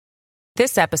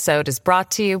This episode is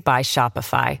brought to you by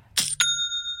Shopify.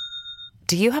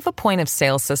 Do you have a point of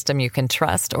sale system you can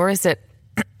trust, or is it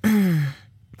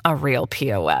a real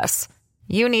POS?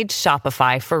 You need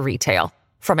Shopify for retail.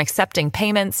 From accepting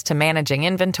payments to managing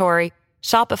inventory,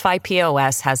 Shopify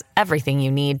POS has everything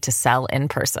you need to sell in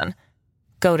person.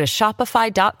 Go to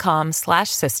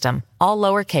shopify.com/system, all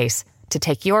lowercase, to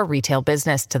take your retail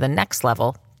business to the next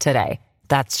level today.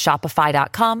 That's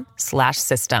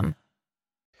shopify.com/system.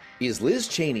 Is Liz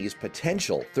Cheney's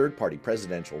potential third-party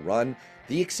presidential run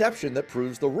the exception that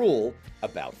proves the rule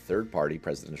about third-party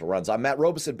presidential runs? I'm Matt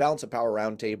Robeson, Balance of Power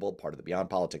Roundtable, part of the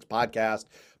Beyond Politics podcast.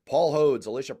 Paul Hodes,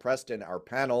 Alicia Preston, our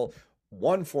panel,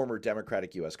 one former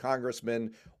Democratic U.S.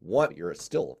 congressman, you're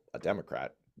still a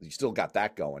Democrat. You still got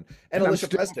that going. And Alicia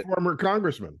Preston, former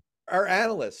congressman. Our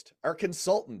analyst, our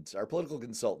consultant, our political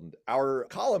consultant, our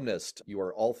columnist. You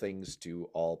are all things to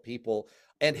all people.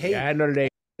 And hey,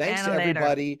 thanks to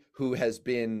everybody who has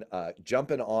been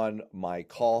jumping on my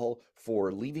call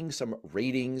for leaving some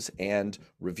ratings and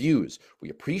reviews. We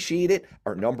appreciate it.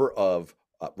 Our number of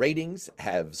ratings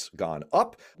has gone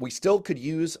up. We still could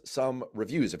use some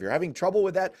reviews. If you're having trouble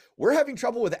with that, we're having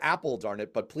trouble with Apple, darn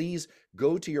it, but please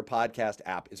go to your podcast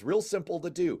app. It's real simple to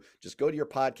do. Just go to your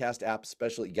podcast app,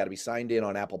 especially you got to be signed in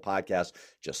on Apple Podcasts.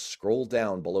 Just scroll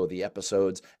down below the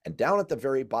episodes, and down at the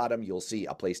very bottom, you'll see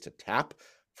a place to tap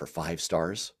for 5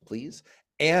 stars, please,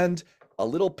 and a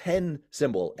little pen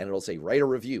symbol, and it'll say write a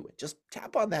review. Just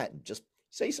tap on that and just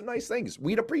say some nice things.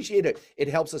 We'd appreciate it. It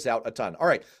helps us out a ton. All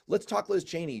right, let's talk Liz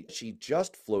Cheney. She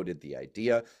just floated the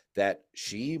idea that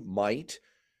she might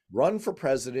run for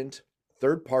president,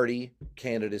 third-party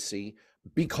candidacy,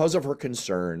 because of her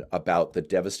concern about the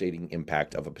devastating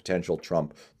impact of a potential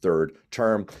Trump third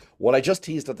term. What I just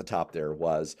teased at the top there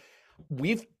was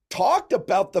we've talked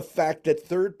about the fact that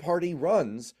third-party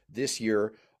runs this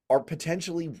year are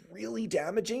potentially really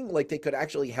damaging, like they could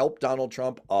actually help Donald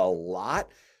Trump a lot.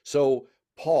 So,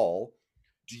 Paul,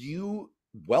 do you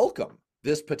welcome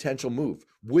this potential move?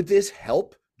 Would this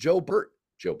help Joe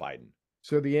Biden?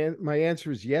 So my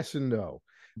answer is yes and no.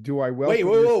 Do I welcome? Wait,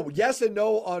 whoa. Yes and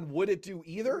no on would it do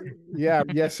either? Yeah,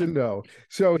 yes and no.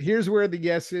 So here's where the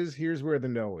yes is. Here's where the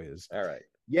no is. All right.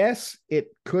 Yes, it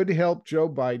could help Joe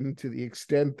Biden to the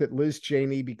extent that Liz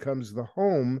Cheney becomes the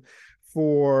home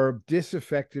for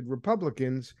disaffected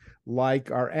Republicans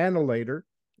like our annihilator,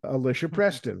 Alicia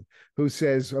Preston, who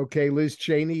says, okay, Liz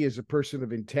Cheney is a person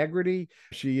of integrity.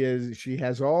 She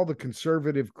has all the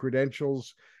conservative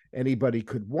credentials anybody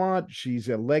could want. She's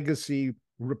a legacy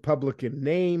Republican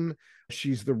name.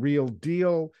 She's the real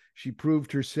deal. She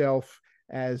proved herself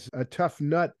as a tough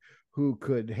nut who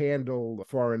could handle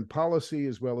foreign policy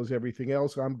as well as everything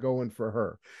else. I'm going for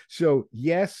her. So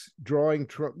yes, drawing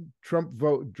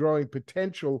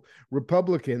potential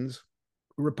Republican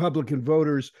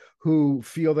voters who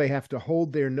feel they have to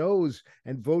hold their nose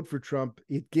and vote for Trump,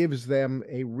 it gives them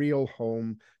a real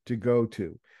home to go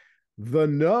to. The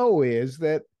no is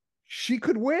that she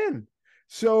could win.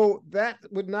 So that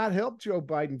would not help Joe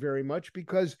Biden very much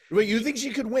because... Wait, you think she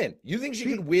could win? You think she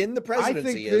could win the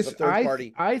presidency as a third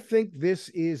party? I think this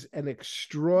is an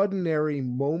extraordinary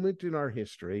moment in our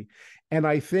history. And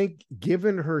I think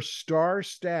given her star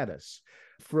status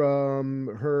from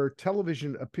her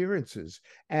television appearances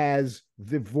as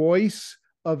the voice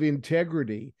of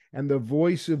integrity and the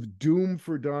voice of doom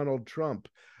for Donald Trump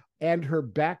and her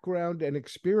background and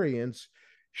experience,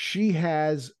 she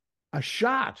has a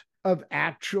shot of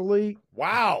actually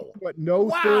what no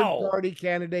third-party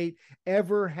candidate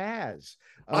ever has.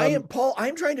 Paul,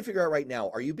 I'm trying to figure out right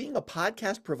now, are you being a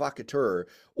podcast provocateur,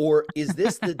 or is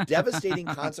this the devastating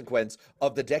consequence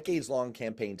of the decades-long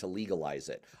campaign to legalize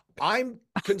it? I'm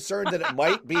concerned that it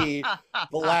might be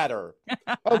the latter.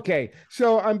 Okay,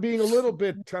 so I'm being a little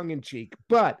bit tongue-in-cheek,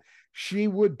 but she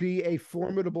would be a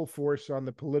formidable force on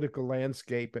the political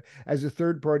landscape as a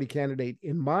third-party candidate.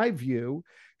 In my view,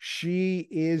 she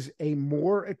is a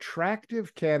more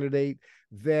attractive candidate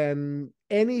than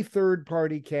any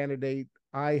third-party candidate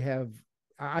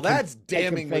That's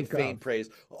damning with faint praise.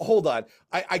 Hold on.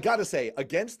 I got to say,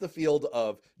 against the field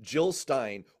of Jill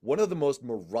Stein, one of the most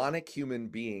moronic human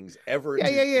beings ever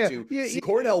see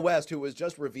Cornel West, who was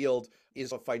just revealed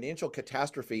is a financial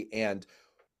catastrophe. And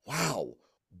wow,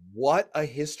 what a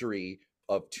history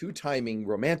of two-timing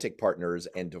romantic partners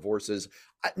and divorces.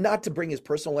 Not to bring his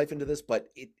personal life into this, but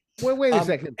wait a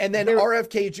second. And then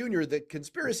RFK Jr., the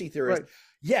conspiracy theorist. Right.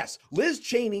 Yes, Liz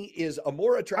Cheney is a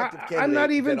more attractive candidate. I'm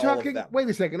not even than talking. All of them. Wait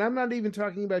a second. I'm not even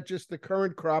talking about just the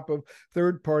current crop of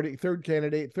third-party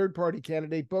candidate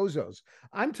bozos.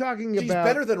 I'm talking about. She's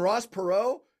better than Ross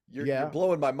Perot. You're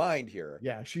blowing my mind here.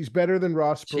 Yeah, she's better than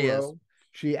Ross Perot.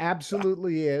 She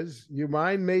absolutely is. Your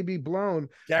mind may be blown.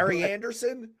 Gary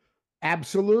Anderson?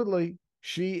 Absolutely.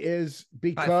 She is,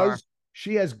 because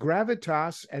she has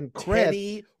gravitas and cred.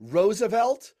 Teddy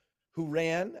Roosevelt, who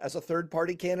ran as a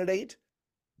third-party candidate?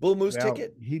 Bull Moose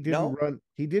ticket? He didn't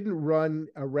run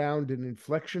around an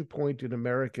inflection point in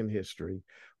American history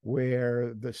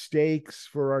where the stakes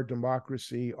for our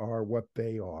democracy are what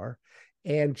they are.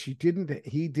 And he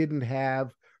didn't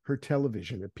have her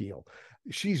television appeal.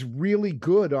 She's really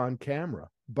good on camera,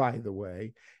 by the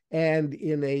way. And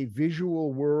in a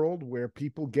visual world where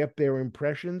people get their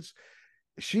impressions,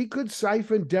 she could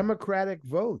siphon Democratic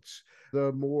votes.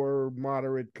 The more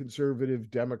moderate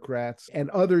conservative Democrats and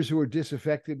others who are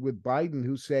disaffected with Biden,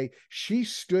 who say she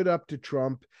stood up to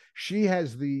Trump, she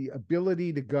has the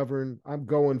ability to govern, I'm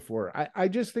going for her. I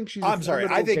just think she's a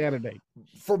candidate.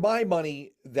 For my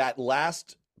money, that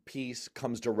last piece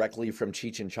comes directly from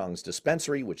Cheech and Chong's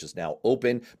dispensary, which is now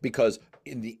open, because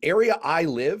in the area I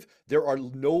live, there are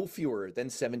no fewer than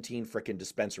 17 frickin'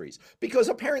 dispensaries, because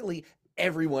apparently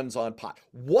everyone's on pot.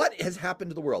 What has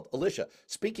happened to the world? Alicia,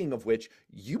 speaking of which,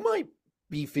 you might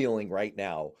be feeling right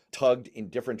now tugged in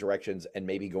different directions and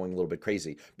maybe going a little bit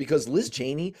crazy, because Liz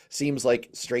Cheney seems like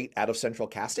straight out of central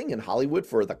casting in Hollywood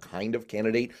for the kind of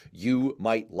candidate you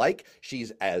might like.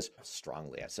 She's as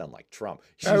strongly, I sound like Trump.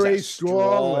 She's very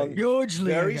strong,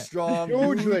 hugely, very strong,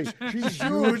 hugely. She's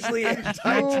hugely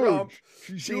anti-Trump.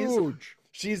 She's huge.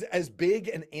 She's as big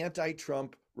an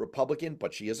anti-Trump Republican,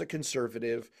 but she is a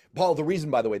conservative. Paul, the reason,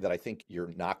 by the way, that I think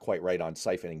you're not quite right on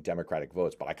siphoning Democratic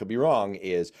votes, but I could be wrong,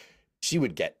 is she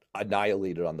would get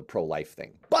annihilated on the pro-life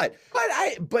thing. But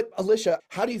Alicia,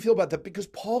 how do you feel about that? Because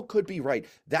Paul could be right.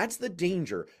 That's the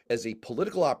danger as a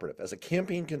political operative, as a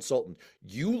campaign consultant.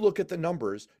 You look at the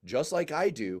numbers just like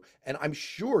I do, and I'm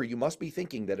sure you must be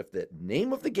thinking that if the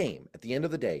name of the game at the end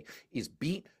of the day is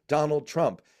beat Donald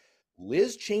Trump,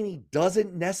 Liz Cheney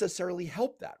doesn't necessarily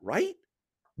help that, right?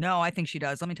 No, I think she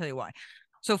does. Let me tell you why.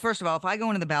 So first of all, if I go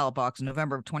into the ballot box in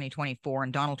November of 2024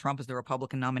 and Donald Trump is the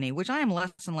Republican nominee, which I am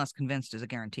less and less convinced is a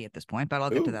guarantee at this point, but I'll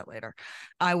get to that later,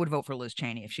 I would vote for Liz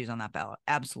Cheney if she's on that ballot.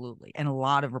 Absolutely. And a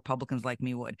lot of Republicans like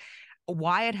me would.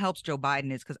 Why it helps Joe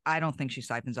Biden is because I don't think she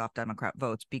siphons off Democrat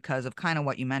votes because of kind of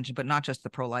what you mentioned, but not just the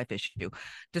pro-life issue.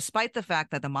 Despite the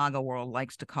fact that the MAGA world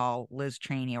likes to call Liz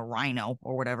Cheney a rhino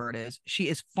or whatever it is, she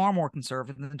is far more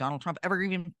conservative than Donald Trump ever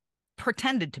even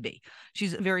pretended to be.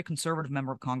 She's a very conservative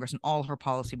member of Congress in all her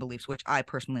policy beliefs, which I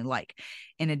personally like.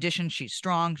 In addition, she's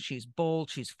strong, she's bold,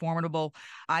 she's formidable.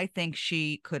 I think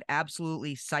she could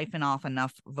absolutely siphon off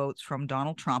enough votes from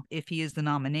Donald Trump if he is the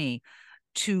nominee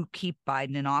to keep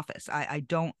Biden in office. I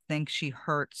don't think she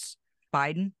hurts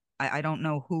Biden. I don't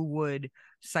know who would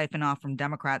siphon off from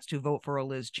Democrats to vote for a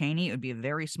Liz Cheney. It would be a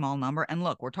very small number. And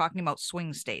look, we're talking about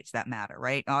swing states that matter,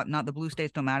 right? Not the blue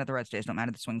states don't matter, the red states don't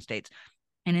matter, the swing states.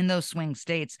 And in those swing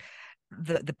states,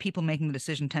 the people making the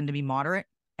decision tend to be moderate.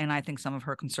 And I think some of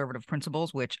her conservative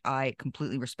principles, which I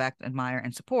completely respect, admire,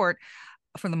 and support,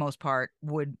 for the most part,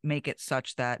 would make it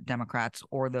such that Democrats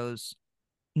or those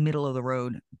middle of the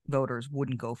road voters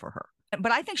wouldn't go for her.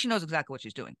 But I think she knows exactly what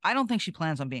she's doing. I don't think she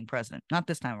plans on being president, not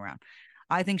this time around.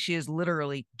 I think she is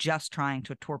literally just trying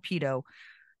to torpedo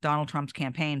Donald Trump's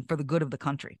campaign for the good of the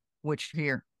country, which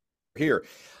here.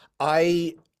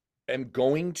 I am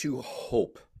going to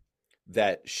hope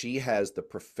that she has the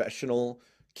professional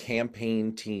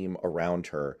campaign team around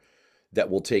her that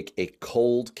will take a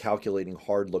cold, calculating,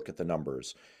 hard look at the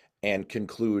numbers and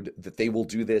conclude that they will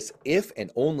do this if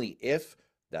and only if,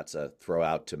 that's a throw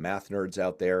out to math nerds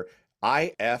out there,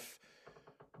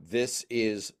 this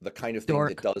is the kind of thing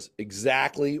that does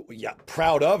exactly,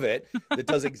 proud of it, that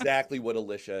does exactly what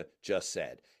Alicia just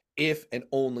said. If and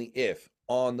only if,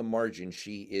 on the margin,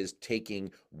 she is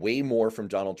taking way more from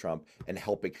Donald Trump and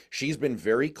helping. She's been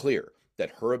very clear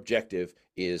that her objective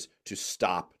is to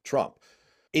stop Trump.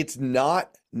 It's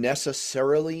not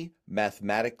necessarily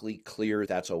mathematically clear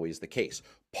that's always the case.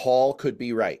 Paul could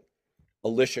be right.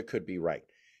 Alicia could be right.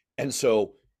 And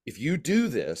so if you do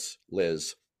this,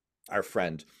 Liz, our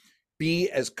friend, be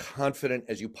as confident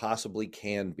as you possibly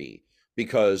can be,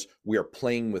 because we are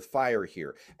playing with fire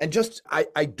here. And just,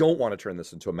 I don't want to turn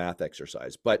this into a math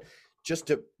exercise, but just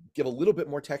to give a little bit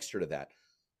more texture to that,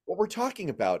 what we're talking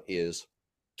about is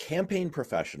campaign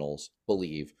professionals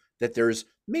believe that there's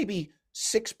maybe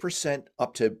 6%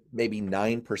 up to maybe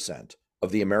 9%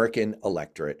 of the American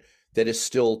electorate that is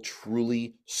still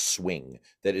truly swing,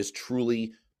 that is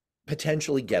truly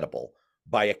potentially gettable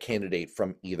by a candidate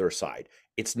from either side.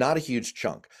 It's not a huge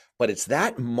chunk, but it's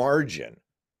that margin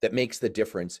that makes the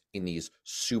difference in these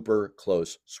super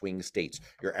close swing states,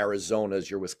 your Arizonas,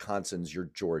 your Wisconsins, your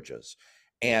Georgias.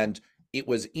 And it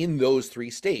was in those 3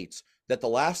 states that the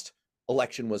last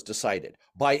election was decided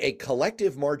by a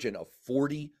collective margin of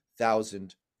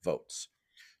 40,000 votes.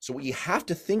 So what you have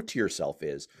to think to yourself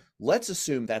is, let's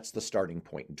assume that's the starting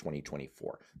point in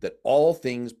 2024, that all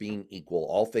things being equal,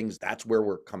 all things, that's where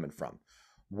we're coming from.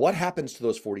 What happens to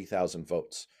those 40,000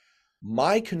 votes?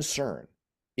 My concern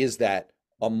is that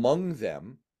among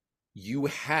them, you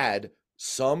had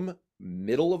some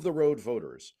middle of the road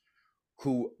voters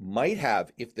who might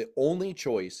have, if the only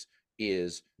choice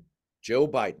is Joe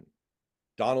Biden,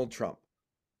 Donald Trump,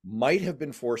 might have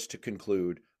been forced to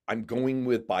conclude, I'm going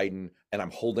with Biden and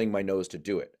I'm holding my nose to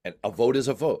do it. And a vote is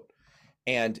a vote.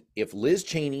 And if Liz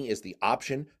Cheney is the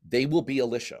option, they will be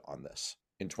Alicia on this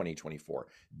in 2024.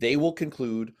 They will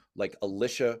conclude like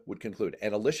Alicia would conclude.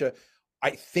 And Alicia,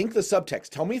 I think the subtext,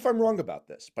 tell me if I'm wrong about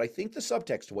this, but I think the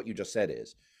subtext to what you just said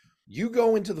is, you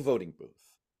go into the voting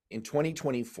booth in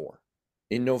 2024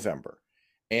 in November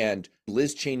and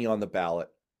Liz Cheney on the ballot,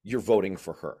 you're voting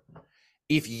for her.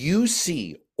 If you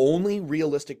see only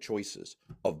realistic choices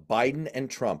of Biden and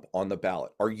Trump on the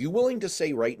ballot, are you willing to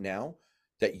say right now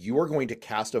that you are going to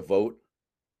cast a vote,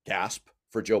 gasp,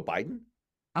 for Joe Biden?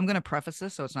 I'm going to preface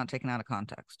this so it's not taken out of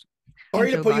context.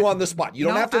 Sorry to put you on the spot. You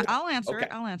don't have to. I'll answer it.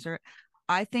 I'll answer it.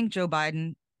 I think Joe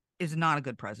Biden is not a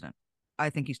good president. I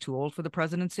think he's too old for the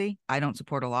presidency. I don't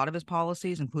support a lot of his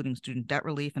policies, including student debt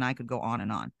relief, and I could go on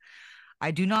and on.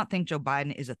 I do not think Joe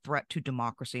Biden is a threat to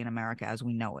democracy in America as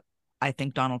we know it. I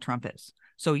think Donald Trump is.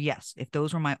 So yes, if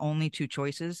those were my only 2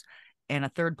 choices and a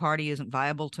third party isn't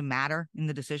viable to matter in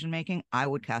the decision-making, I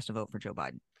would cast a vote for Joe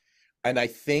Biden. And I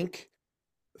think,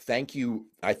 thank you.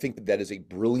 I think that is a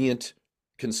brilliant,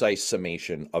 concise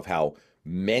summation of how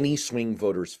many swing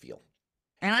voters feel.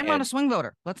 And I'm not a swing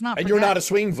voter. Let's not forget. And you're not a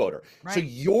swing voter. Right. So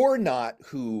you're not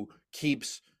who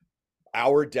keeps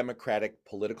our Democratic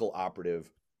political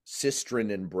operative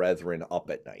sistren and brethren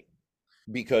up at night.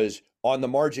 Because on the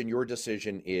margin, your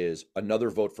decision is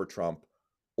another vote for Trump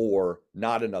or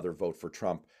not another vote for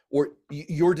Trump, or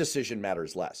your decision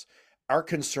matters less. Our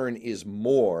concern is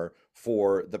more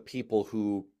for the people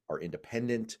who are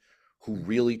independent, who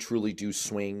really truly do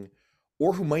swing,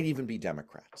 or who might even be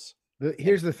Democrats.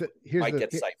 Here's the thing. Might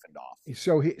get siphoned off.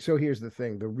 So here's the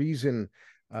thing. The reason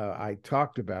I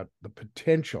talked about the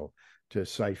potential to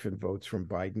siphon votes from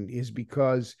Biden is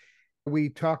because we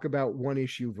talk about one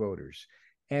issue voters.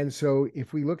 And so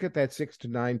if we look at that 6 to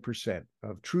 9%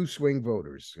 of true swing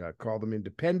voters, call them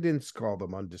independents, call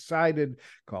them undecided,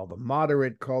 call them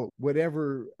moderate, call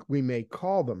whatever we may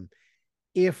call them,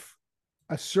 if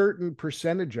a certain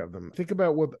percentage of them, think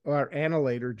about what our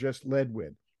annihilator just led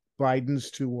with,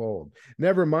 Biden's too old.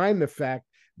 Never mind the fact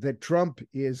that Trump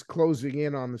is closing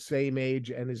in on the same age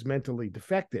and is mentally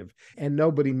defective. And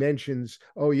nobody mentions,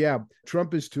 oh yeah,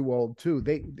 Trump is too old too.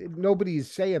 Nobody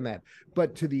is saying that.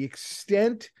 But to the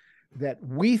extent that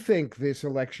we think this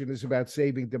election is about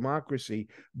saving democracy,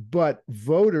 but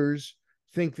voters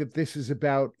think that this is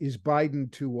about, is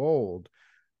Biden too old?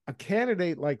 A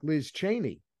candidate like Liz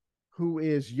Cheney, who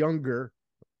is younger,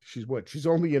 she's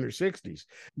only in her 60s,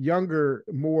 younger,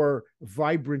 more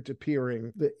vibrant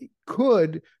appearing,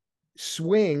 could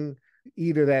swing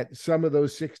either that some of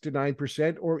those 6 to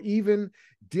 9% or even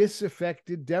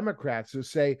disaffected Democrats who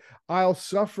say, I'll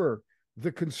suffer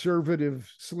the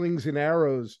conservative slings and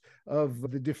arrows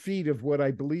of the defeat of what I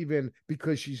believe in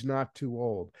because she's not too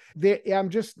old. I'm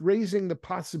just raising the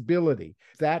possibility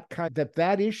that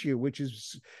issue, which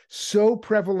is so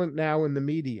prevalent now in the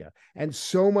media and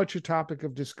so much a topic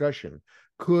of discussion,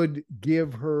 could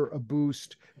give her a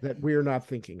boost that we're not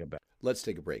thinking about. Let's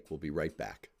take a break. We'll be right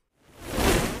back.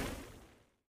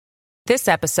 This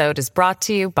episode is brought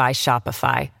to you by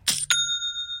Shopify.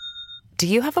 Do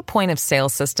you have a point of sale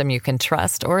system you can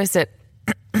trust, or is it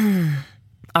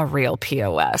a real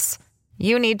POS?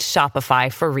 You need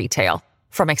Shopify for retail.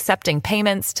 From accepting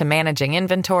payments to managing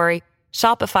inventory,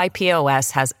 Shopify POS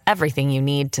has everything you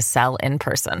need to sell in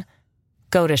person.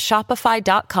 Go to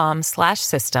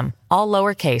shopify.com/system, all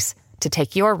lowercase, to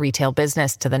take your retail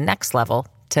business to the next level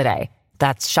today.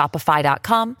 That's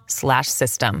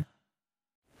shopify.com/system.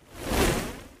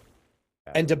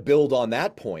 And to build on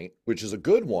that point, which is a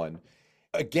good one,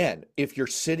 again, if you're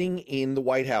sitting in the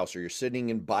White House or you're sitting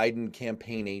in Biden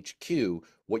campaign HQ,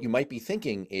 what you might be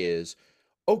thinking is,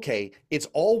 okay, it's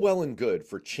all well and good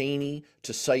for Cheney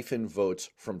to siphon votes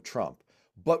from Trump.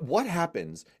 But what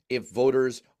happens if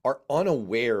voters are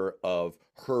unaware of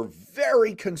her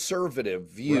very conservative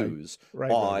views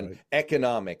on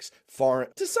economics,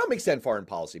 to some extent foreign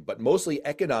policy, but mostly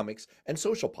economics and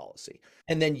social policy?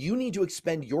 And then you need to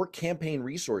expend your campaign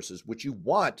resources, which you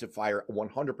want to fire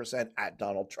 100% at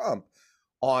Donald Trump,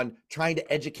 on trying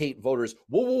to educate voters.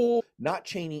 Whoa, not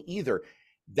Cheney either.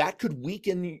 That could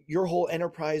weaken your whole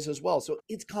enterprise as well. So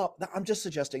I'm just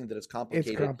suggesting that it's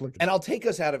complicated. It's complicated. And I'll take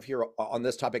us out of here on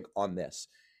this topic on this.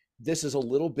 This is a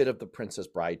little bit of the Princess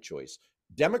Bride choice.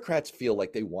 Democrats feel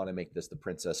like they want to make this the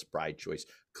Princess Bride choice.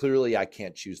 Clearly, I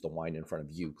can't choose the wine in front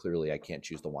of you. Clearly, I can't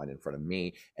choose the wine in front of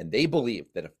me. And they believe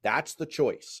that if that's the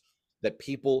choice, that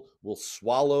people will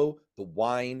swallow the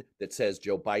wine that says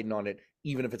Joe Biden on it,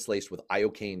 even if it's laced with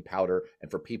iocane powder.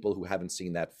 And for people who haven't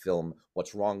seen that film,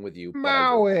 What's Wrong with You?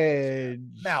 Mowage.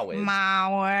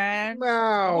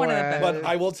 But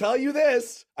I will tell you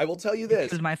this.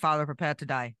 Is my father prepared to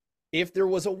die? If there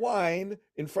was a wine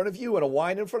in front of you and a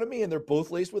wine in front of me, and they're both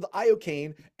laced with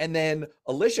iocane, and then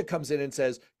Alicia comes in and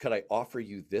says, could I offer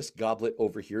you this goblet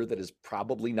over here that is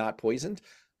probably not poisoned?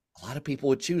 A lot of people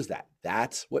would choose that.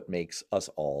 That's what makes us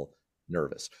all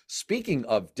nervous. Speaking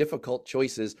of difficult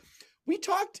choices, we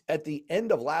talked at the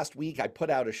end of last week. I put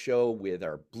out a show with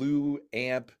our Blue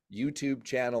Amp YouTube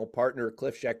channel partner,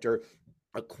 Cliff Schechter,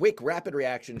 a quick rapid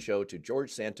reaction show to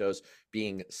George Santos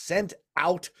being sent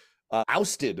out,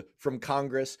 ousted from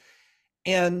Congress.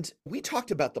 And we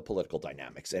talked about the political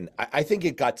dynamics. And I think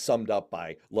it got summed up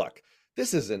by, look,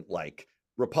 this isn't like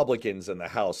Republicans in the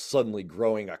House suddenly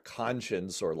growing a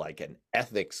conscience or like an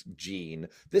ethics gene.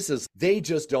 They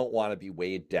just don't want to be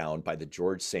weighed down by the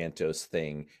George Santos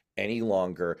thing any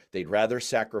longer. They'd rather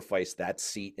sacrifice that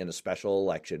seat in a special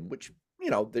election, which,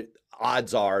 the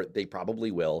odds are they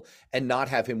probably will, and not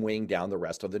have him weighing down the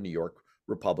rest of the New York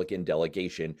Republican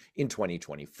delegation in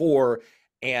 2024.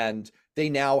 And they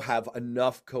now have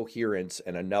enough coherence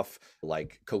and enough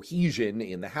cohesion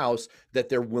in the House that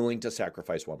they're willing to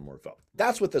sacrifice one more vote.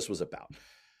 That's what this was about.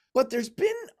 But there's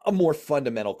been a more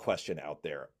fundamental question out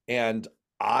there. And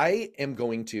I am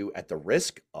going to, at the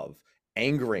risk of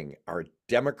angering our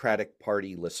Democratic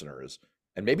Party listeners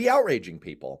and maybe outraging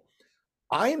people,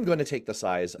 I am going to take the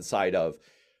side of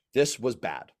this was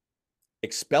bad.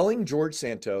 Expelling George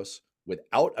Santos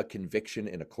without a conviction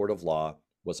in a court of law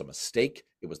was a mistake.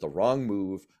 It was the wrong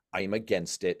move. I am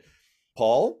against it.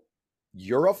 Paul,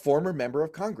 you're a former member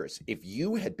of Congress. If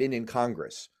you had been in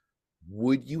Congress,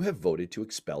 would you have voted to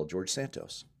expel George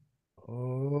Santos?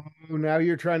 Oh, now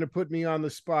you're trying to put me on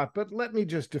the spot, but let me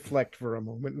just deflect for a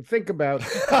moment and think about.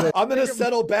 I'm going to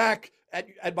settle back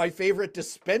at my favorite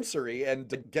dispensary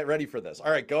and get ready for this.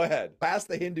 All right, go ahead. Pass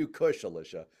the Hindu Kush,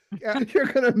 Alicia. You're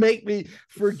going to make me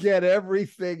forget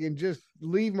everything and just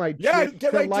leave my get right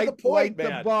to the point,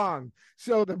 man. The bong.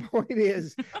 So the point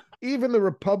is, even the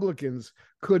Republicans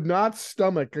could not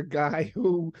stomach a guy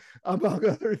who, among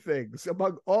other things,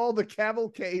 among all the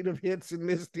cavalcade of hits and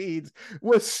misdeeds,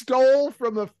 stole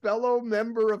from a fellow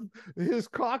member of his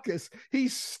caucus. He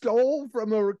stole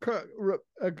from a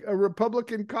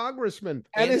Republican congressman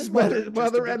and his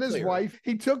mother and his wife.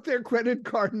 He took their credit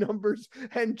card numbers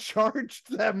and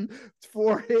charged them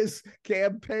for his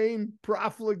campaign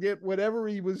profligate, whatever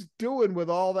he was doing with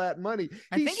all that money.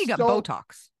 I think he got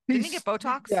Botox. Didn't he get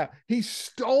Botox? Yeah, he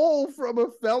stole from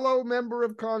a fellow member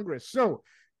of Congress. So,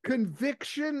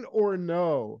 conviction or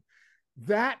no,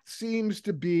 that seems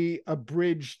to be a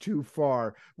bridge too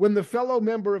far. When the fellow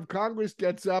member of Congress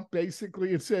gets up,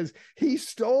 basically it says, he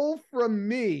stole from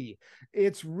me.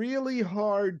 It's really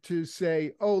hard to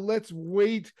say, oh, let's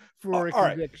wait for a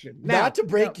conviction. Right. Not to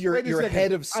break your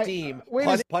head of steam,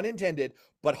 pun intended,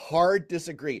 but hard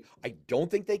disagree. I don't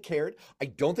think they cared. I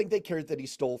don't think they cared that he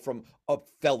stole from a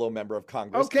fellow member of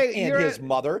Congress and his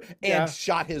mother and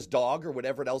shot his dog or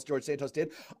whatever else George Santos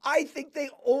did. I think they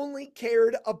only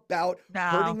cared about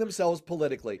hurting themselves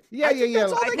politically. Yeah. I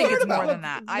think it's more than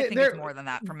that. I think it's more than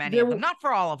that for many of them. Not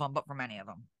for all of them, but for many of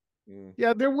them.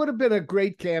 Yeah, there would have been a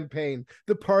great campaign,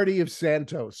 the Party of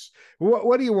Santos.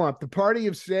 What do you want? The Party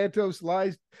of Santos,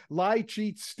 lie,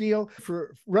 cheat, steal.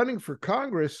 For running for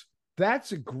Congress,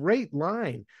 that's a great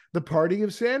line. The Party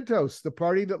of Santos, the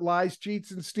party that lies,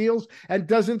 cheats, and steals and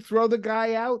doesn't throw the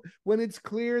guy out when it's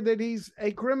clear that he's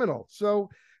a criminal. So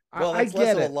I get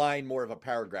less of a line, more of a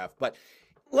paragraph. But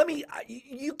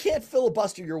you can't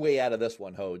filibuster your way out of this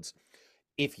one, Hodes.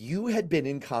 If you had been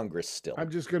in Congress still,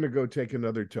 I'm just going to go take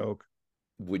another toke.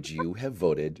 Would you have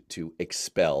voted to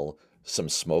expel some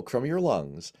smoke from your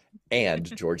lungs and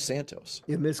George Santos?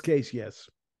 In this case, yes.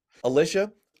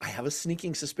 Alicia, I have a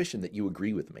sneaking suspicion that you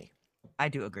agree with me. I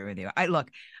do agree with you.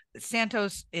 Look,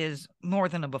 Santos is more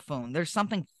than a buffoon. There's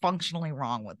something functionally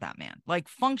wrong with that man. Like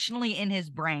functionally in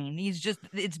his brain.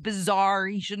 It's bizarre.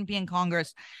 He shouldn't be in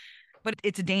Congress. But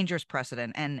it's a dangerous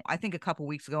precedent. And I think a couple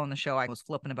weeks ago on the show, I was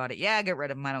flipping about it. Yeah, get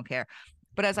rid of him. I don't care.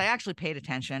 But as I actually paid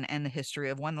attention and the history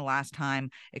of when the last time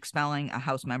expelling a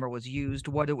House member was used,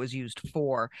 what it was used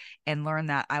for, and learned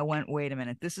that, I went, wait a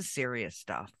minute, this is serious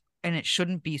stuff. And it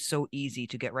shouldn't be so easy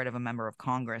to get rid of a member of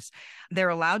Congress. They're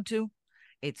allowed to.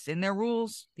 It's in their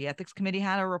rules. The ethics committee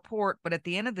had a report. But at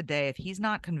the end of the day, if he's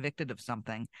not convicted of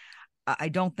something, I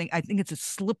think it's a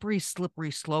slippery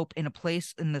slope in a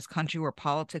place in this country where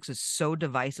politics is so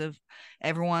divisive.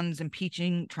 Everyone's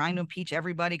trying to impeach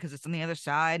everybody because it's on the other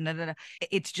side.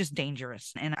 It's just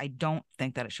dangerous. And I don't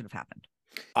think that it should have happened.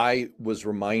 I was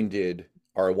reminded,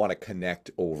 or I want to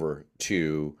connect over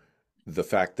to the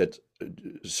fact that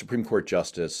Supreme Court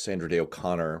Justice Sandra Day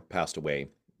O'Connor passed away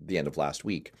at the end of last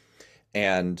week.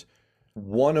 And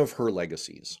one of her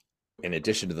legacies, in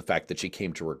addition to the fact that she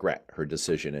came to regret her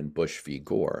decision in Bush v.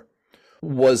 Gore,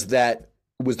 was the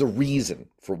reason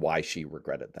for why she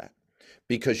regretted that.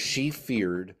 Because she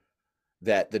feared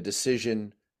that the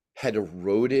decision had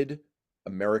eroded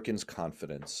Americans'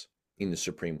 confidence in the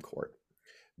Supreme Court.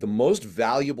 The most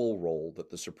valuable role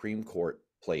that the Supreme Court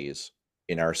plays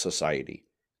in our society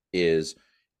is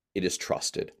it is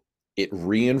trusted. It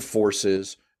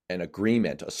reinforces an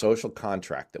agreement, a social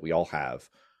contract that we all have,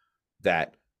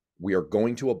 that we are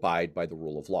going to abide by the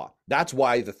rule of law. That's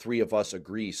why the three of us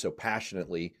agree so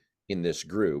passionately in this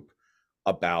group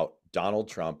about Donald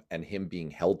Trump and him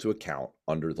being held to account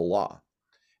under the law.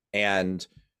 And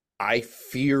I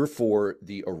fear for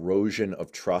the erosion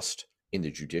of trust in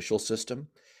the judicial system.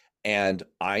 And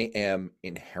I am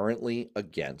inherently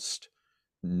against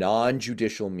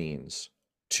non-judicial means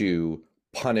to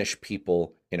punish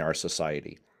people in our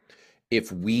society.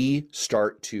 If we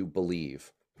start to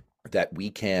believe that we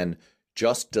can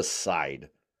just decide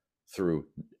through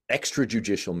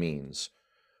extrajudicial means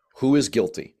who is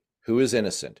guilty, who is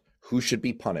innocent, who should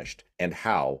be punished, and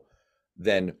how,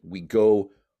 then we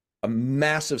go a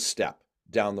massive step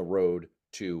down the road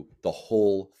to the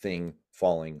whole thing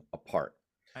falling apart.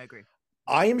 I agree.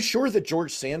 I am sure that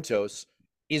George Santos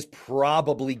is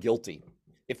probably guilty.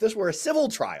 If this were a civil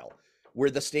trial where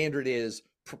the standard is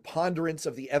preponderance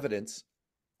of the evidence,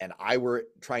 and I were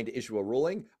trying to issue a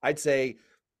ruling, I'd say,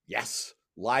 yes,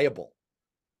 liable.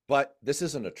 But this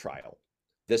isn't a trial.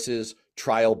 This is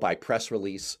trial by press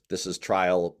release. This is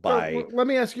trial by... Well, let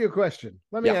me ask you a question.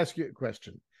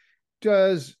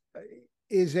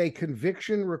 Is a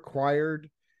conviction required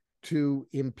to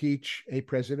impeach a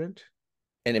president?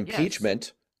 An impeachment?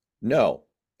 Yes. No.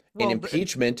 Well, an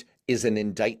impeachment is an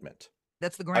indictment.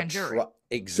 That's the grand jury.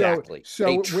 Exactly.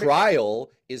 So a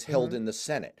trial is held in the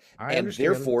Senate, and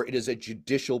therefore it is a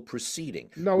judicial proceeding.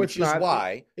 No, it's not.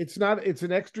 Why it's not. It's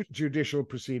an extrajudicial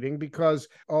proceeding because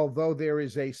although there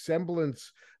is a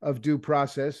semblance of due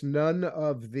process, none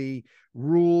of the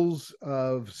rules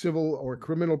of civil or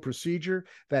criminal procedure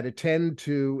that attend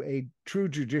to a true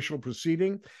judicial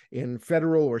proceeding in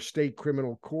federal or state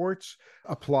criminal courts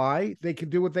apply. They can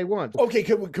do what they want. Okay,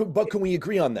 but can we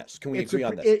agree on this? Can we agree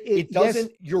on this? It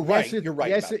doesn't. Yes, you're right. You're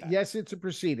right. Yes, it's a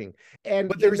proceeding,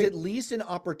 but there's at least an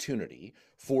opportunity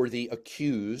for the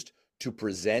accused to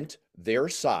present their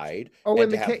side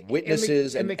and to have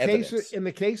witnesses and evidence. In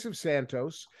the case of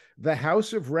Santos, the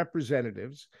House of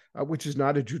Representatives, which is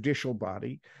not a judicial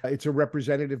body, it's a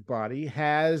representative body,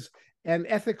 has an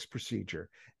ethics procedure.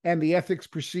 And the ethics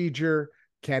procedure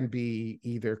can be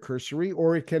either cursory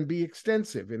or it can be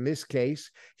extensive. In this case,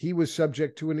 he was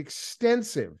subject to an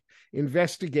extensive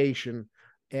investigation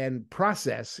and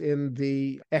process in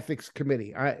the ethics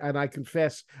committee. I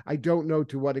confess, I don't know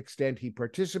to what extent he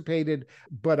participated,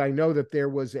 but I know that there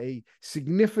was a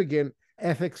significant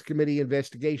ethics committee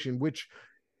investigation, which,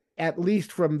 at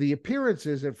least from the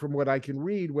appearances and from what I can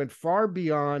read, went far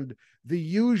beyond the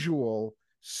usual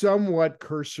somewhat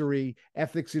cursory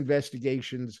ethics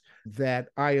investigations that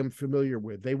I am familiar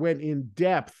with. They went in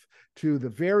depth to the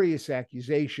various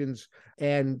accusations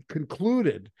and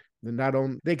concluded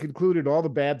they concluded all the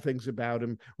bad things about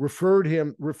him,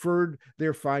 referred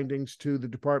their findings to the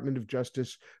Department of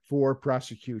Justice for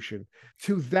prosecution.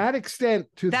 To that extent,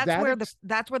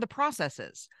 that's where the process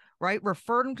is, right?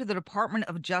 Referred him to the Department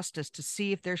of Justice to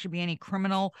see if there should be any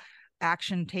criminal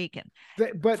action taken.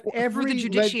 But through the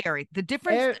judiciary, the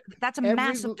difference, that's a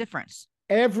massive difference.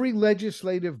 Every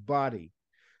legislative body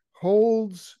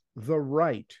holds the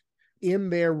right in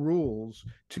their rules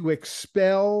to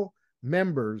expel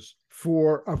members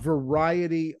for a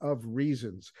variety of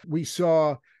reasons. We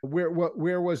saw where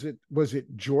was it? Was it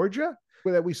Georgia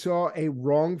that we saw a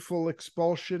wrongful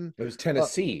expulsion? It was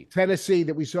Tennessee. Tennessee,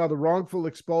 that we saw the wrongful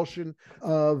expulsion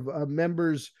of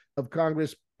members of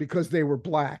Congress because they were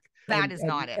Black. That is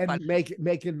not it. And but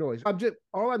making noise.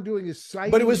 All I'm doing is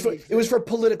citing. But it was for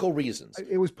political reasons.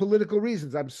 It was political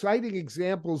reasons. I'm citing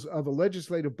examples of a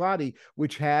legislative body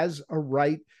which has a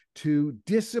right to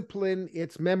discipline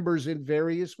its members in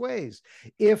various ways.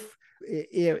 If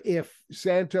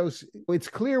Santos, it's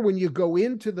clear when you go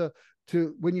into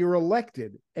when you're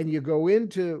elected and you go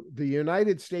into the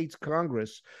United States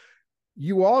Congress,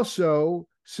 you also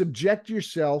subject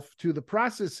yourself to the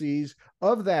processes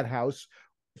of that house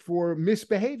for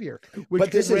misbehavior.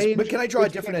 But can I draw a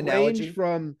different analogy?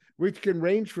 Which can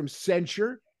range from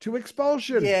censure to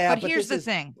expulsion. Yeah, but here's the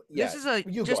thing. This is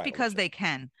just because they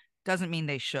can doesn't mean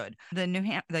they should.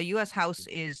 The U.S. House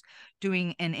is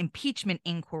doing an impeachment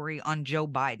inquiry on Joe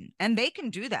Biden, and they can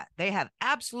do that. They have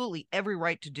absolutely every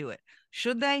right to do it.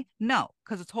 Should they? No,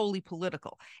 because it's wholly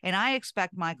political. And I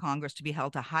expect my Congress to be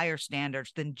held to higher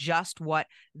standards than just what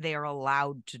they are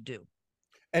allowed to do.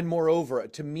 And moreover,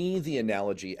 to me, the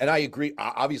analogy, and I agree,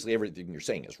 obviously everything you're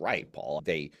saying is right, Paul.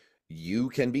 You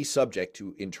can be subject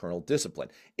to internal discipline.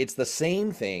 It's the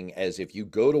same thing as if you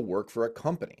go to work for a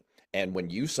company. And when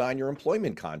you sign your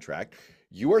employment contract,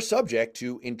 you are subject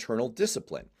to internal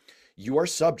discipline. You are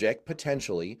subject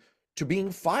potentially to being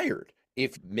fired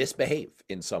if you misbehave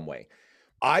in some way.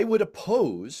 I would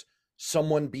oppose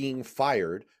someone being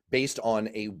fired based on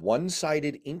a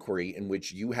one-sided inquiry in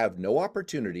which you have no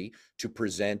opportunity to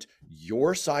present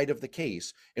your side of the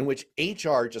case, in which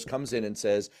HR just comes in and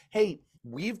says, hey,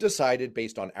 we've decided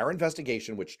based on our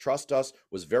investigation, which, trust us,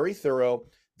 was very thorough,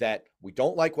 that we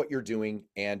don't like what you're doing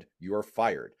and you're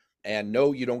fired. And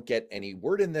no, you don't get any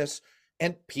word in this.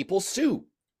 And people sue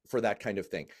for that kind of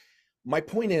thing. My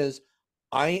point is,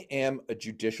 I am a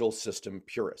judicial system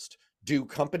purist. Do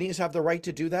companies have the right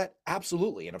to do that?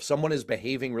 Absolutely. And if someone is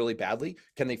behaving really badly,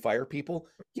 can they fire people?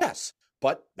 Yes.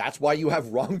 But that's why you have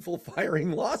wrongful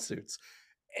firing lawsuits.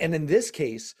 And in this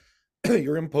case,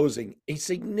 you're imposing a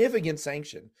significant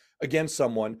sanction against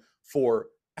someone for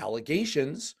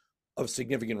allegations of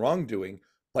significant wrongdoing,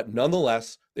 but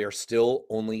nonetheless, they are still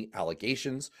only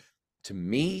allegations. To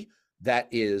me, that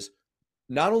is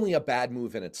not only a bad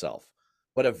move in itself,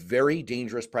 but a very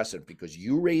dangerous precedent, because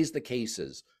you raise the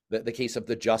cases, the case of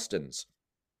the Justins,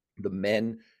 the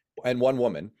men and one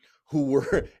woman who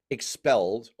were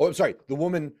expelled. Oh, I'm sorry, the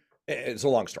woman, it's a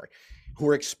long story, who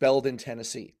were expelled in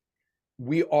Tennessee.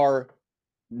 We are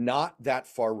not that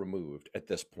far removed at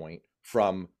this point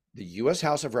from the U.S.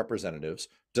 House of Representatives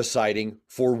deciding,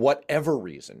 for whatever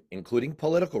reason, including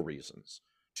political reasons,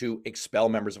 to expel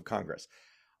members of Congress.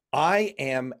 I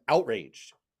am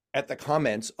outraged at the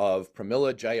comments of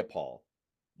Pramila Jayapal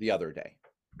the other day.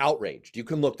 Outraged. You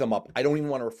can look them up. I don't even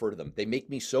want to refer to them. They make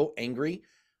me so angry,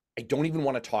 I don't even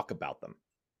want to talk about them.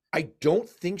 I don't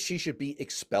think she should be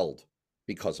expelled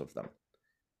because of them.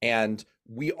 And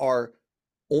we are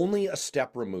only a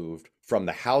step removed from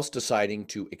the House deciding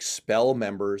to expel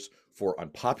members for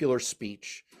unpopular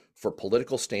speech, for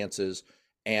political stances,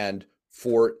 and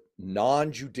for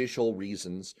non-judicial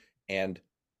reasons, and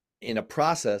in a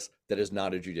process that is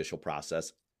not a judicial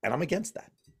process. And I'm against that.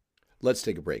 Let's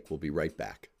take a break. We'll be right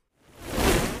back.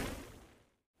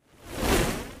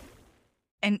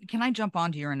 And can I jump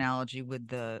onto your analogy with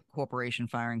the corporation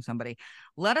firing somebody?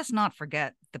 Let us not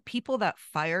forget the people that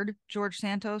fired George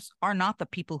Santos are not the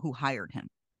people who hired him.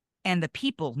 And the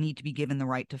people need to be given the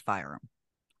right to fire him,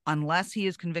 unless he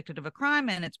is convicted of a crime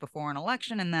and it's before an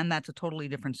election, and then that's a totally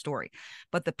different story.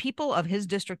 But the people of his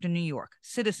district in New York,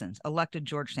 citizens, elected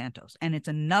George Santos, and it's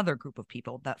another group of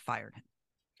people that fired him.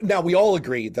 Now, we all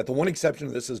agree that the one exception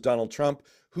to this is Donald Trump,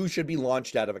 who should be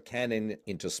launched out of a cannon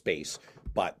into space.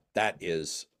 But that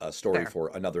is a story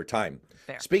for another time.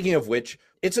 Fair. Speaking of which,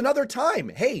 it's another time.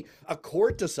 Hey, a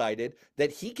court decided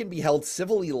that he can be held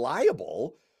civilly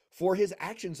liable for his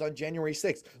actions on January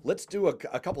 6th. Let's do a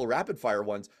couple of rapid fire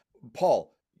ones.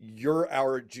 Paul, you're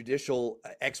our judicial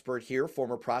expert here,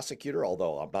 former prosecutor,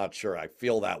 although I'm not sure I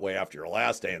feel that way after your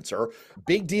last answer.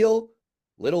 Big deal,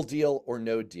 little deal, or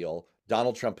no deal?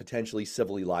 Donald Trump potentially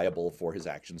civilly liable for his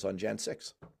actions on Jan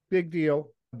 6. Big deal,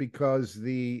 because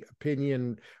the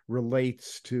opinion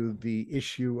relates to the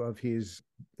issue of his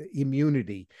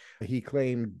immunity. He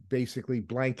claimed basically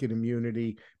blanket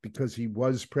immunity because he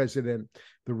was president.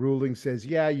 The ruling says,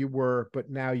 yeah, you were, but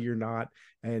now you're not.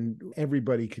 And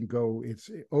everybody can go, it's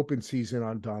open season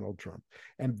on Donald Trump.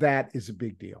 And that is a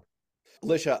big deal.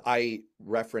 Alicia, I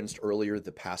referenced earlier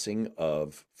the passing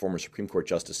of former Supreme Court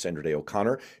Justice Sandra Day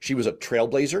O'Connor. She was a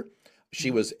trailblazer.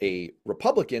 She was a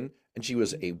Republican, and she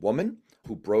was a woman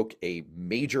who broke a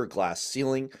major glass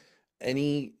ceiling.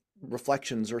 Any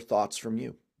reflections or thoughts from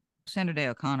you? Sandra Day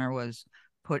O'Connor was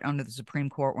put under the Supreme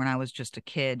Court when I was just a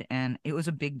kid, and it was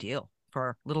a big deal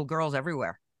for little girls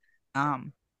everywhere.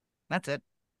 That's it.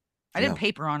 I did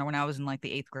paper on her when I was in like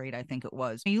the 8th grade, I think it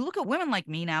was. You look at women like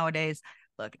me nowadays.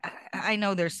 Look, I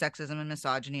know there's sexism and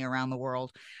misogyny around the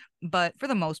world, but for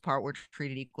the most part, we're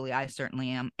treated equally. I certainly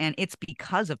am. And it's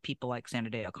because of people like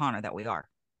Sandra Day O'Connor that we are.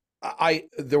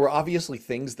 There were obviously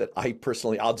things that I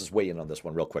personally, I'll just weigh in on this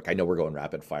one real quick. I know we're going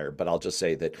rapid fire, but I'll just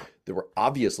say that there were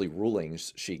obviously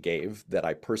rulings she gave that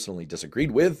I personally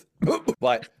disagreed with,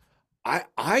 but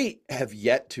I have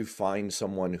yet to find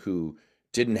someone who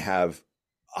didn't have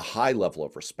a high level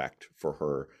of respect for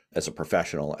her as a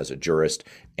professional, as a jurist,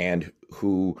 and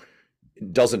who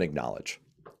doesn't acknowledge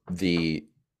the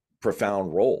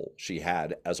profound role she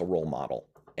had as a role model.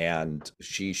 And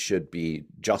she should be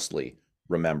justly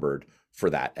remembered for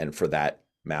that and for that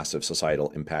massive societal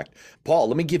impact. Paul,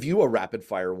 let me give you a rapid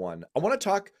fire one. I want to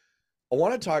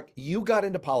talk, you got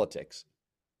into politics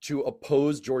to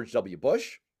oppose George W.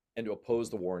 Bush and to oppose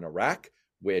the war in Iraq,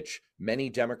 which many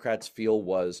Democrats feel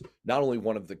was not only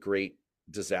one of the great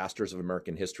disasters of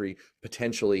American history,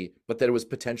 potentially, but that it was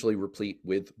potentially replete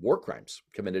with war crimes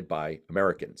committed by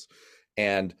Americans.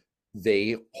 And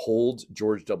they hold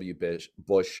George W.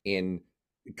 Bush in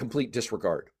complete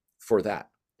disregard for that.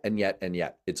 And yet,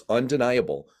 it's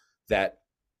undeniable that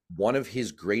one of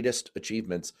his greatest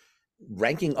achievements,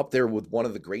 ranking up there with one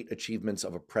of the great achievements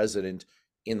of a president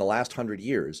in the last 100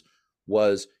 years,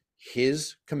 was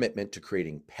his commitment to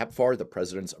creating PEPFAR, the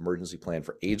President's Emergency Plan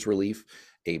for AIDS Relief,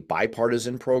 a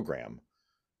bipartisan program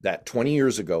that 20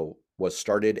 years ago was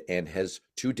started and has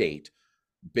to date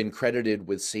been credited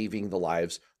with saving the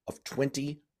lives of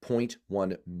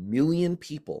 20.1 million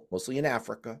people, mostly in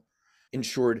Africa,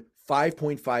 ensured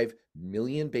 5.5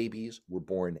 million babies were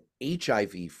born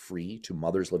HIV-free to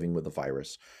mothers living with the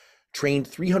virus, trained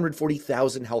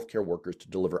 340,000 healthcare workers to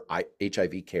deliver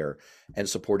HIV care, and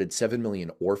supported 7 million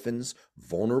orphans,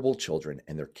 vulnerable children,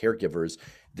 and their caregivers.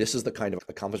 This is the kind of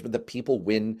accomplishment that people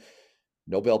win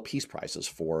Nobel Peace Prizes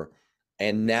for.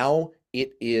 And now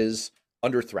it is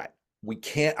under threat.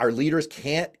 Our leaders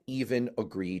can't even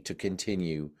agree to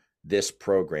continue this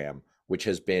program, which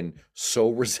has been so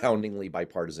resoundingly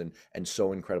bipartisan and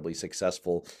so incredibly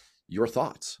successful. Your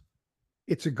thoughts?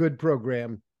 It's a good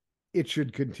program. It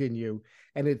should continue.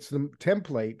 And it's the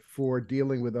template for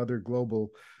dealing with other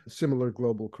similar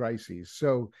global crises.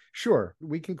 So sure,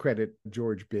 we can credit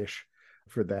George Bish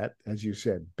for that. As you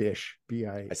said, Bish,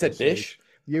 B-I. I said Bish.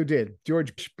 You did.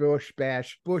 George Bush,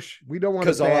 Bush. We don't want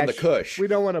to bash. On the Kush. We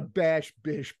don't want to bash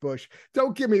Bush.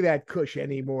 Don't give me that Kush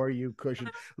anymore, you cushion.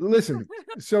 Listen,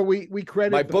 so we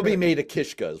credit. My booby made a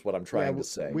Kishka is what I'm trying to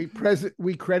say.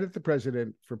 We credit the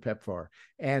president for PEPFAR.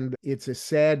 And it's a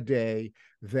sad day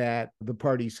that the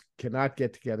parties cannot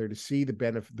get together to see the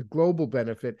benefit, the global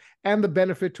benefit, and the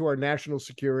benefit to our national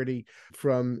security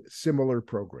from similar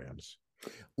programs.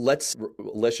 Let's,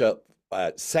 Alicia,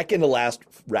 second to last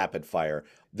rapid fire.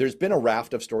 There's been a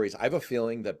raft of stories. I have a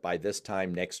feeling that by this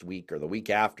time next week or the week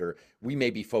after, we may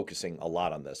be focusing a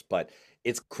lot on this, but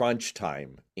it's crunch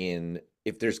time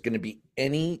if there's going to be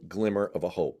any glimmer of a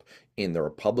hope in the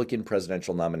Republican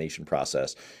presidential nomination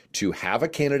process to have a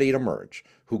candidate emerge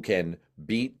who can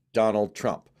beat Donald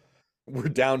Trump. We're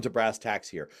down to brass tacks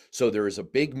here. So there is a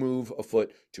big move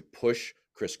afoot to push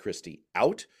Chris Christie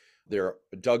out.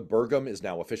 Doug Burgum is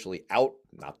now officially out.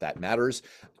 Not that matters.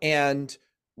 And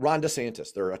Ron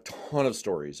DeSantis, there are a ton of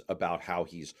stories about how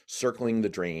he's circling the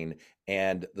drain,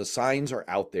 and the signs are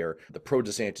out there. The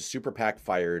pro-DeSantis super PAC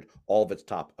fired all of its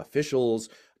top officials.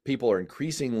 People are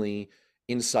increasingly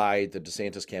inside the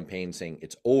DeSantis campaign saying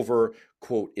it's over.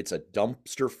 Quote, it's a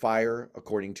dumpster fire,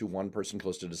 according to one person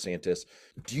close to DeSantis.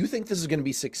 Do you think this is going to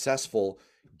be successful,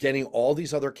 getting all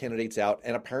these other candidates out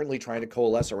and apparently trying to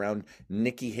coalesce around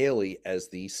Nikki Haley as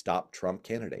the Stop Trump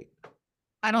candidate?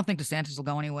 I don't think DeSantis will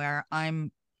go anywhere.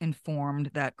 I'm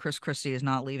informed that Chris Christie is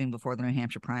not leaving before the New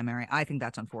Hampshire primary. I think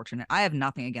that's unfortunate. I have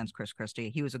nothing against Chris Christie.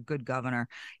 He was a good governor.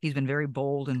 He's been very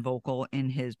bold and vocal in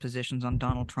his positions on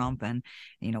Donald Trump and,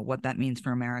 what that means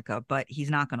for America, but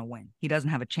he's not going to win. He doesn't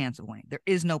have a chance of winning. There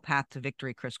is no path to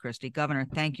victory, Chris Christie. Governor,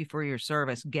 thank you for your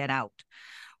service. Get out.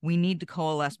 We need to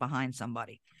coalesce behind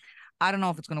somebody. I don't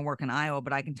know if it's going to work in Iowa,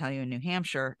 but I can tell you in New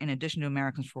Hampshire, in addition to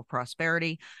Americans for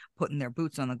Prosperity, putting their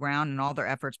boots on the ground and all their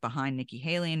efforts behind Nikki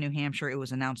Haley in New Hampshire, it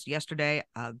was announced yesterday,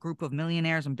 a group of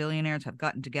millionaires and billionaires have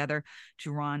gotten together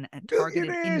to run a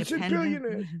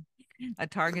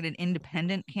targeted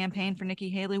independent campaign for Nikki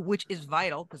Haley, which is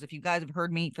vital because if you guys have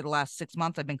heard me for the last 6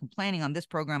 months, I've been complaining on this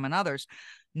program and others,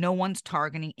 no one's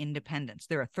targeting independents.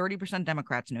 There are 30%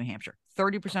 Democrats in New Hampshire,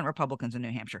 30% Republicans in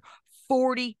New Hampshire,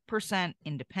 40%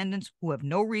 independents who have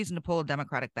no reason to pull a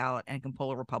Democratic ballot and can pull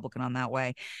a Republican on that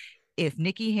way. if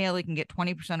Nikki Haley can get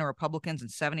 20% of Republicans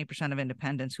and 70% of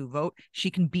independents who vote,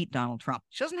 she can beat Donald Trump.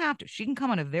 She doesn't have to. She can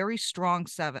come on a very strong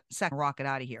second rocket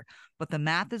out of here. But the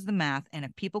math is the math. And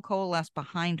if people coalesce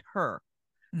behind her,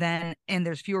 then, and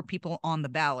there's fewer people on the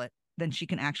ballot, then she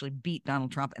can actually beat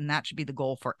Donald Trump. And that should be the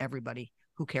goal for everybody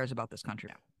who cares about this country.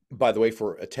 By the way,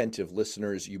 for attentive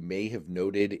listeners, you may have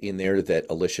noted in there that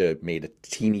Alicia made a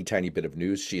teeny tiny bit of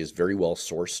news. She is very well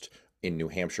sourced in New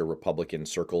Hampshire Republican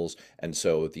circles. And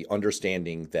so the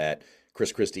understanding that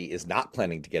Chris Christie is not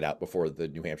planning to get out before the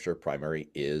New Hampshire primary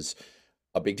is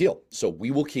a big deal. So we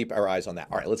will keep our eyes on that.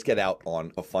 All right, let's get out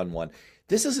on a fun one.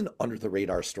 This is an under the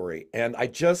radar story. And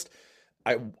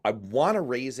I want to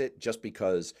raise it just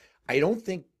because I don't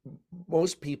think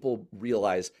most people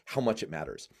realize how much it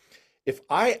matters. If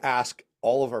I ask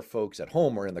all of our folks at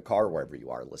home or in the car, wherever you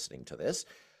are listening to this,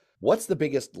 what's the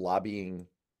biggest lobbying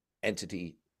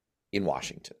entity in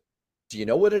Washington? Do you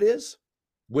know what it is?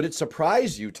 Would it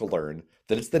surprise you to learn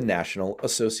that it's the National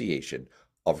Association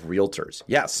of Realtors?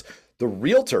 Yes, the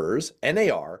Realtors,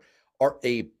 NAR, are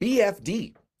a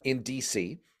BFD in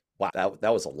DC. Wow,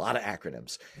 that was a lot of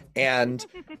acronyms. And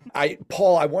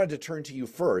Paul, I wanted to turn to you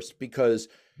first because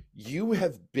you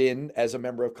have been, as a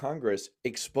member of Congress,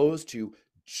 exposed to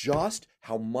just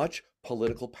how much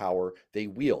political power they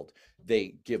wield.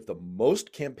 They give the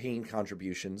most campaign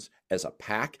contributions as a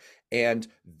PAC, and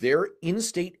their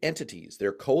in-state entities,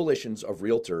 their coalitions of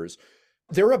realtors,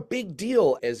 they're a big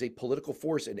deal as a political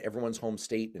force in everyone's home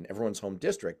state and everyone's home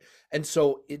district. And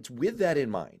so it's with that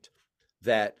in mind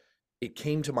that it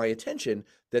came to my attention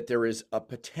that there is a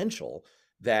potential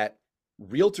that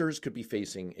realtors could be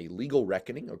facing a legal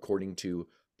reckoning, according to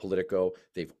Politico.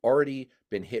 They've already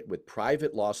been hit with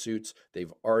private lawsuits.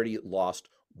 They've already lost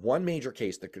one major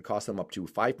case that could cost them up to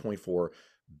 $5.4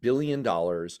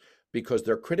 billion because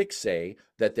their critics say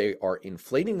that they are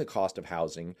inflating the cost of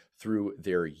housing through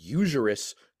their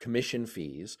usurious commission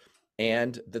fees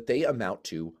and that they amount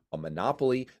to a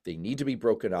monopoly. They need to be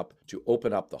broken up to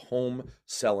open up the home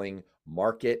selling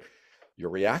market. Your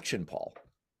reaction, Paul?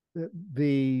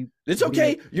 It's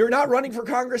okay. You're not running for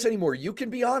Congress anymore. You can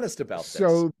be honest about this.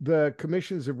 So the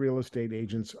commissions of real estate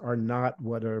agents are not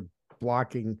what are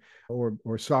blocking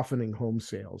or softening home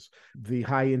sales. The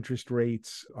high interest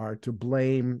rates are to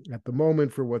blame at the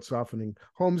moment for what's softening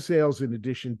home sales, in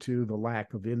addition to the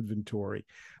lack of inventory.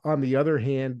 On the other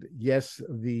hand, yes,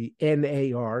 the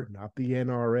NAR, not the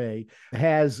NRA,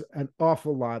 has an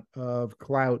awful lot of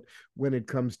clout when it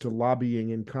comes to lobbying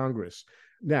in Congress.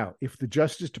 Now, if the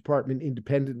Justice Department,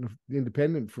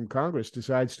 independent from Congress,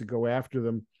 decides to go after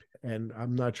them, and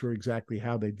I'm not sure exactly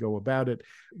how they'd go about it,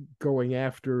 going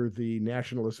after the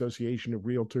National Association of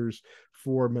Realtors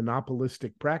for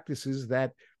monopolistic practices,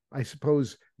 that I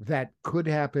suppose that could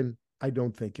happen. I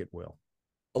don't think it will.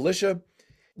 Alicia,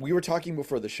 we were talking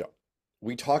before the show.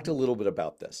 We talked a little bit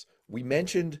about this. We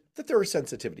mentioned that there are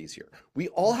sensitivities here. We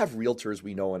all have realtors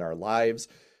we know in our lives.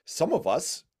 Some of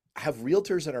us have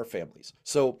realtors in our families.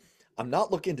 So I'm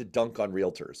not looking to dunk on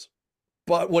realtors,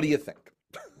 but what do you think?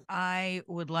 I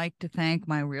would like to thank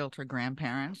my realtor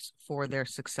grandparents for their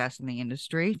success in the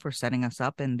industry, for setting us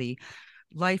up in the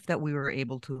life that we were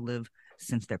able to live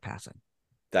since their passing.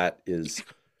 That is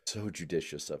so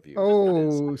judicious of you.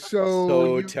 Oh,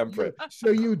 so temperate.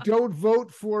 So you don't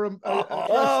vote for him?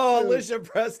 Alicia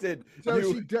Preston.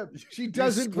 So she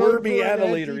doesn't vote for an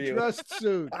antitrust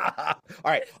suit. All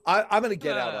right, I'm going to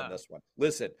get out on this one.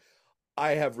 Listen,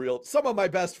 I have some of my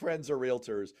best friends are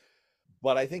realtors.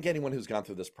 But I think anyone who's gone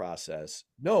through this process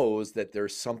knows that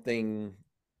there's something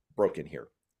broken here.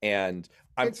 And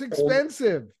it's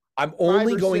expensive. I'm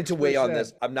only going to weigh on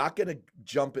this. I'm not going to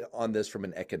jump on this from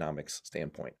an economics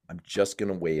standpoint. I'm just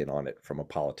going to weigh in on it from a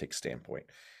politics standpoint.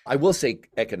 I will say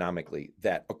economically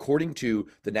that according to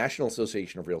the National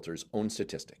Association of Realtors' own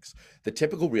statistics, the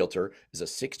typical realtor is a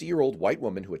 60-year-old white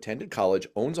woman who attended college,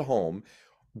 owns a home,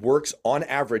 works on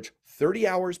average 30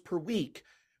 hours per week,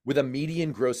 with a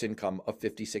median gross income of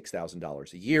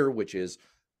 $56,000 a year, which is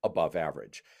above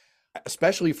average,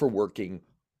 especially for working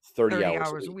 30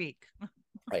 hours a week.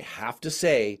 I have to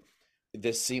say,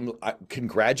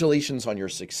 congratulations on your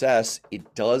success.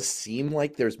 It does seem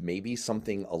like there's maybe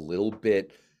something a little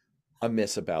bit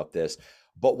amiss about this,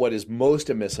 but what is most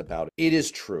amiss about it, it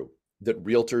is true that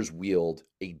realtors wield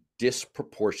a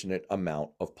disproportionate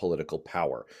amount of political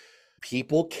power.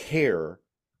 People care.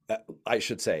 I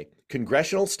should say,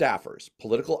 congressional staffers,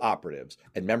 political operatives,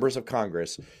 and members of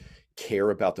Congress care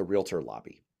about the realtor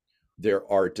lobby. There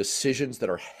are decisions that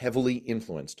are heavily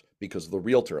influenced because of the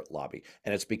realtor lobby.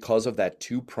 And it's because of that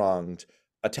two-pronged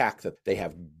attack that they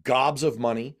have gobs of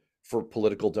money for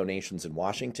political donations in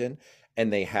Washington,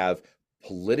 and they have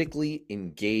politically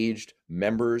engaged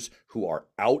members who are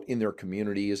out in their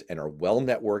communities and are well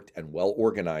networked and well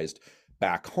organized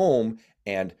back home,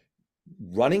 and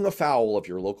running afoul of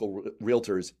your local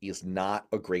realtors is not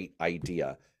a great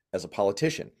idea as a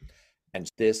politician. And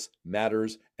this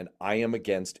matters, and I am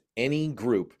against any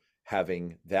group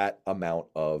having that amount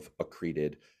of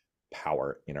accreted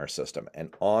power in our system.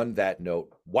 And on that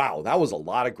note, wow, that was a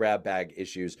lot of grab bag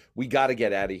issues. We got to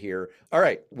get out of here. All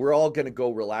right, we're all going to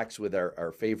go relax with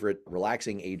our favorite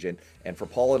relaxing agent. And for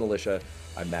Paul and Alicia,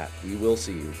 I'm Matt. We will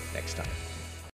see you next time.